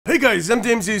guys, I'm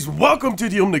DMZs, welcome to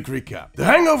the Omnic recap. The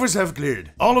hangovers have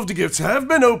cleared, all of the gifts have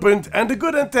been opened, and the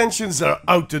good intentions are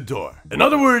out the door. In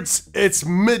other words, it's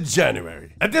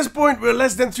mid-January. At this point, we're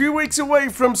less than 3 weeks away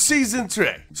from Season 3.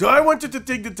 So I wanted to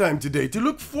take the time today to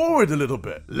look forward a little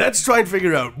bit. Let's try and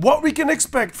figure out what we can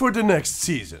expect for the next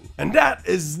season. And that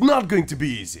is not going to be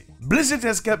easy. Blizzard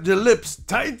has kept their lips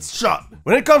tight shut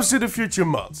when it comes to the future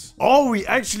months. All we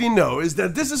actually know is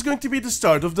that this is going to be the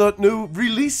start of the new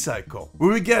release cycle,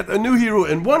 where we get a new hero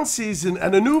in one season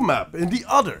and a new map in the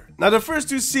other. Now the first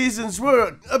 2 seasons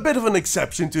were a bit of an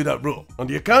exception to that rule, on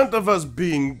the account of us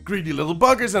being greedy little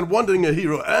buggers and wanting a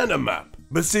hero and a map.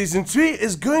 But Season 3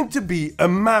 is going to be a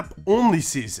map-only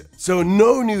season, so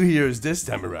no new heroes this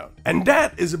time around. And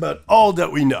that is about all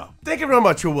that we know. Thank you very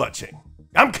much for watching.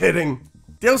 I'm kidding.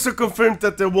 They also confirmed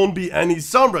that there won't be any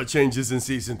Sombra changes in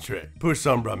Season 3. Poor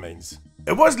Sombra mains.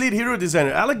 It was lead hero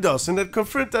designer Alec Dawson that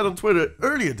confirmed that on Twitter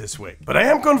earlier this week. But I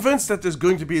am convinced that there's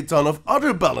going to be a ton of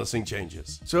other balancing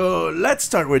changes. So let's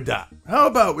start with that. How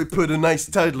about we put a nice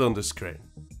title on the screen?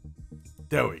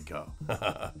 There we go.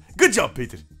 Good job,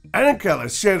 Peter. Aaron Keller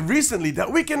shared recently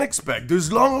that we can expect those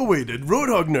long-awaited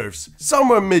Roadhog nerfs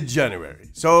somewhere mid-January.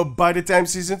 So by the time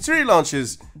Season 3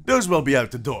 launches, those will be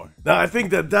out the door. Now I think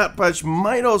that patch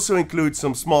might also include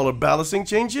some smaller balancing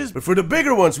changes, but for the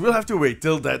bigger ones we'll have to wait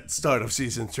till that start of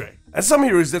Season 3. And some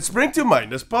heroes that spring to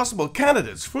mind as possible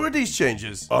candidates for these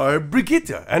changes are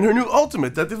Brigitte and her new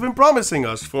ultimate that they've been promising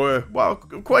us for, well,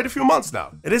 quite a few months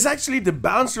now. It is actually the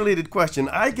balance-related question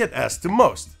I get asked the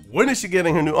most. When is she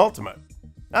getting her new ultimate?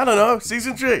 I don't know,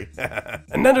 Season 3.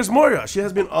 And then there's Moira. She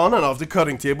has been on and off the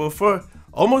cutting table for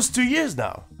almost 2 years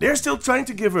now. They're still trying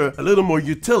to give her a little more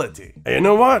utility. And you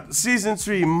know what? Season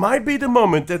 3 might be the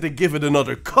moment that they give it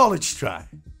another college try.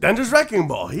 Then there's Wrecking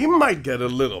Ball. He might get a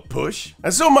little push.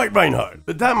 And so might Reinhardt.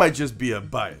 But that might just be a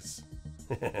bias.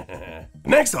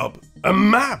 Next up, a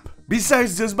map.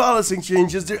 Besides those balancing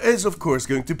changes, there is of course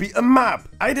going to be a map.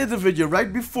 I did a video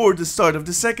right before the start of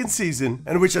the second season,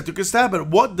 in which I took a stab at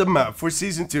what the map for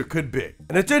Season 2 could be.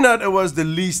 And it turned out it was the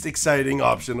least exciting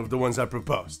option of the ones I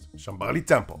proposed, Shambali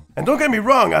Temple. And don't get me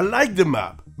wrong, I like the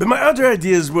map, but my other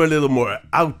ideas were a little more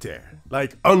out there.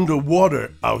 Like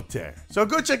underwater out there. So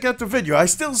go check out the video, I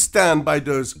still stand by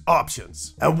those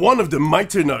options. And one of them might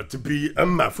turn out to be a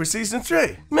map for Season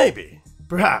 3. Maybe.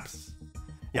 Perhaps.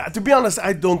 Yeah, to be honest,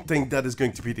 I don't think that is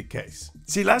going to be the case.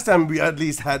 See, last time we at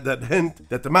least had that hint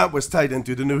that the map was tied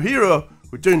into the new hero,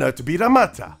 who turned out to be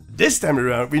Ramata. This time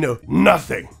around, we know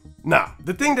nothing. Now,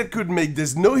 the thing that could make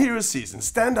this no hero season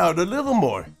stand out a little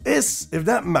more is if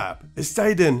that map is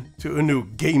tied in to a new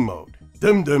game mode.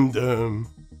 Dum dum dum.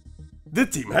 The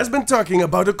team has been talking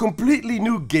about a completely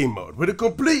new game mode with a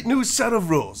complete new set of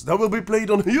rules that will be played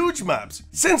on huge maps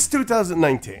since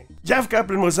 2019. Jeff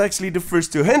Kaplan was actually the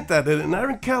first to hint at it, and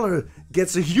Aaron Keller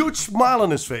gets a huge smile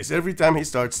on his face every time he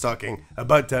starts talking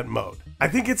about that mode. I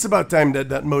think it's about time that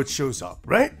that mode shows up,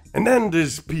 right? And then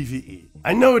there's PvE.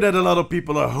 I know that a lot of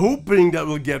people are hoping that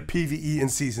we'll get PvE in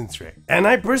Season 3. And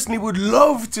I personally would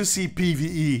love to see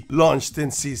PvE launched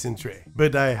in Season 3.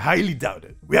 But I highly doubt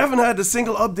it. We haven't had a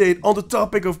single update on the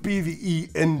topic of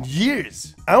PvE in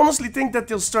years. I honestly think that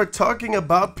they'll start talking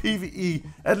about PvE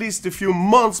at least a few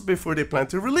months before they plan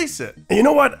to release it. And you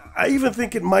know what? I even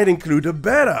think it might include a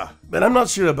beta. But I'm not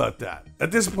sure about that.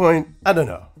 At this point, I don't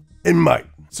know. It might.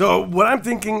 So what I'm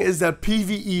thinking is that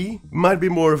PvE might be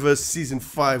more of a Season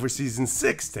 5 or Season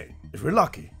 6 thing, if we're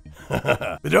lucky.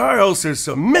 But there are also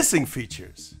some missing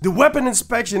features. The weapon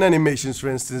inspection animations, for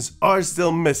instance, are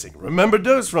still missing. Remember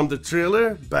those from the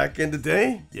trailer back in the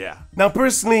day? Yeah. Now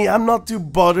personally, I'm not too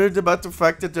bothered about the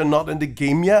fact that they're not in the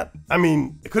game yet. I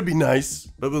mean, it could be nice,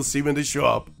 but we'll see when they show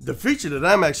up. The feature that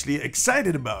I'm actually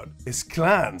excited about is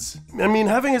clans. I mean,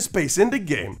 having a space in the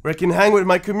game where I can hang with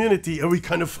my community and we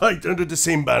kind of fight under the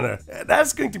same banner,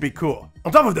 that's going to be cool.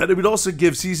 On top of that, it would also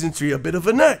give Season 3 a bit of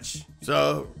an edge.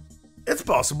 So it's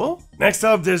possible. Next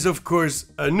up, there's of course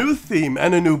a new theme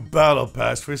and a new battle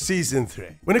pass for Season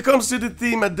 3. When it comes to the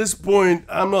theme at this point,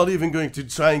 I'm not even going to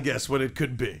try and guess what it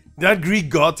could be. That Greek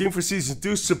god theme for Season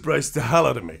 2 surprised the hell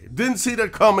out of me. Didn't see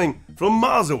that coming from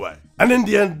miles away. And in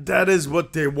the end, that is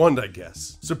what they want, I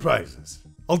guess. Surprises.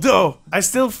 Although, I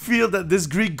still feel that this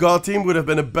Greek god theme would have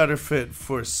been a better fit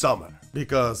for summer.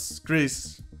 Because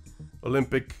Greece,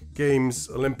 Olympic Games,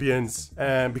 Olympians,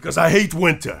 and because I hate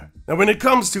winter. Now when it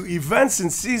comes to events in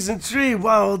Season 3,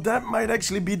 well, that might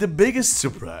actually be the biggest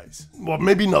surprise. Well,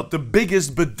 maybe not the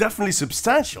biggest, but definitely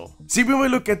substantial. See, when we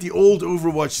look at the old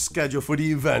Overwatch schedule for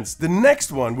the events, the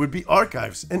next one would be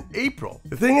Archives in April.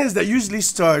 The thing is, that usually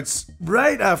starts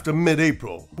right after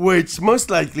mid-April, which most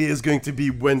likely is going to be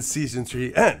when Season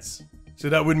 3 ends. So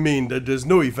that would mean that there's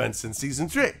no events in Season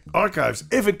 3. Archives,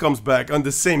 if it comes back on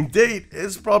the same date,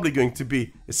 is probably going to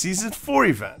be a Season 4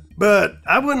 event. But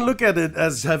I wouldn't look at it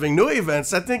as having no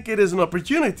events. I think it is an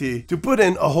opportunity to put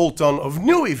in a whole ton of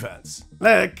new events.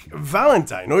 Like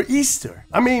Valentine or Easter.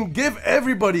 I mean, give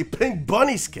everybody pink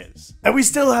bunny skins. And we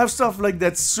still have stuff like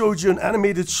that Sojourn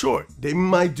animated short. They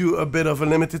might do a bit of a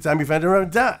limited time event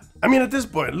around that. I mean, at this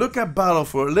point, look at Battle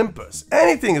for Olympus.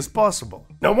 Anything is possible.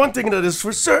 Now, one thing that is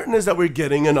for certain is that we're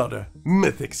getting another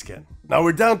mythic skin. Now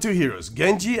we're down 2 heroes,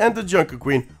 Genji and the Junker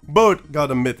Queen, both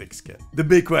got a mythic skin. The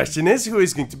big question is, who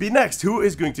is going to be next? Who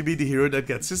is going to be the hero that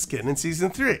gets his skin in Season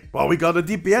 3? Well, we got a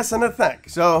DPS and a tank,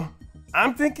 so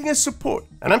I'm thinking a support.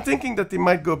 And I'm thinking that they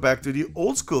might go back to the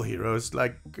old school heroes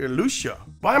like Lucio.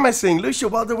 Why am I saying Lucio?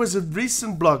 Well, there was a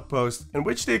recent blog post in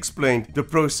which they explained the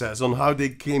process on how they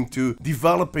came to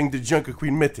developing the Junker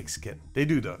Queen mythic skin. They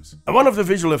do those. And one of the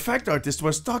visual effect artists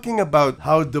was talking about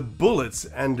how the bullets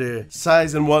and the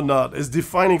size and whatnot is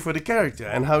defining for the character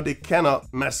and how they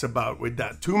cannot mess about with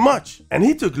that too much. And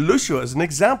he took Lucio as an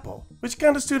example, which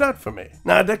kind of stood out for me.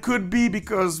 Now, that could be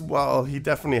because, well, he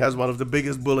definitely has one of the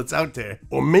biggest bullets out there.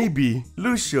 Or maybe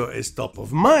Lucio is top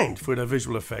of mind for the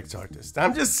visual effects artist.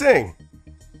 I'm just saying.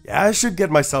 Yeah, I should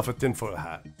get myself a tinfoil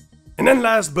hat. And then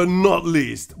last but not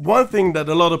least, one thing that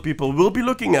a lot of people will be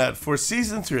looking at for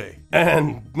Season 3,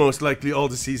 and most likely all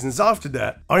the seasons after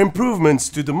that, are improvements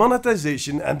to the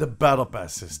monetization and the Battle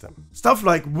Pass system. Stuff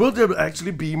like, will there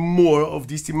actually be more of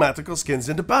these thematical skins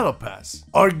in the Battle Pass?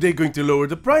 Are they going to lower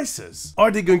the prices? Are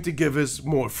they going to give us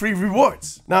more free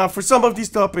rewards? Now, for some of these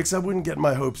topics, I wouldn't get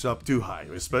my hopes up too high,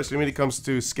 especially when it comes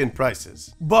to skin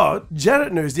prices. But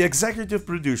Jared Nurse, the executive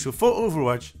producer for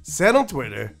Overwatch, said on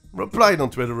Twitter, replied on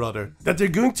Twitter rather, that they're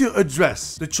going to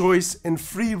address the choice in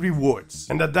free rewards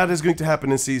and that is going to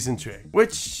happen in Season 3,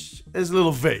 which is a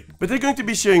little vague, but they're going to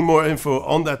be sharing more info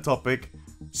on that topic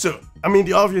soon. I mean,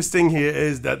 the obvious thing here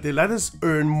is that they let us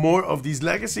earn more of these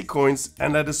legacy coins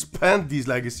and let us spend these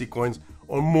legacy coins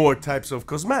on more types of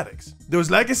cosmetics.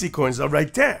 Those legacy coins are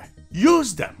right there.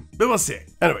 Use them, but we'll see.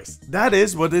 Anyways, that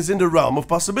is what is in the realm of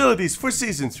possibilities for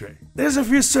Season 3. There's a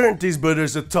few certainties, but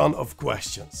there's a ton of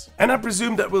questions. And I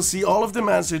presume that we'll see all of them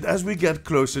answered as we get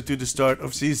closer to the start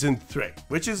of Season 3,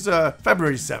 which is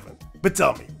February 7th. But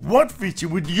tell me, what feature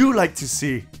would you like to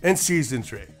see in Season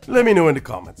 3? Let me know in the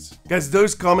comments. Guys,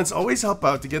 those comments always help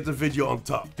out to get the video on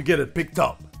top, to get it picked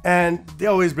up. And they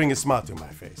always bring a smile to my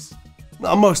face.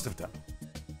 Well, most of them.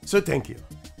 So thank you.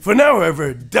 For now,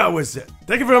 however, that was it.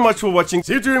 Thank you very much for watching.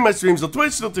 See you during my streams on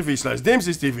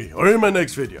twitch.tv/DamesysTV or in my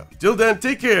next video. Till then,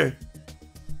 take care.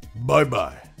 Bye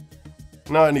bye.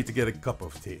 Now I need to get a cup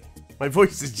of tea. My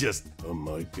voice is just, oh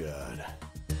my god.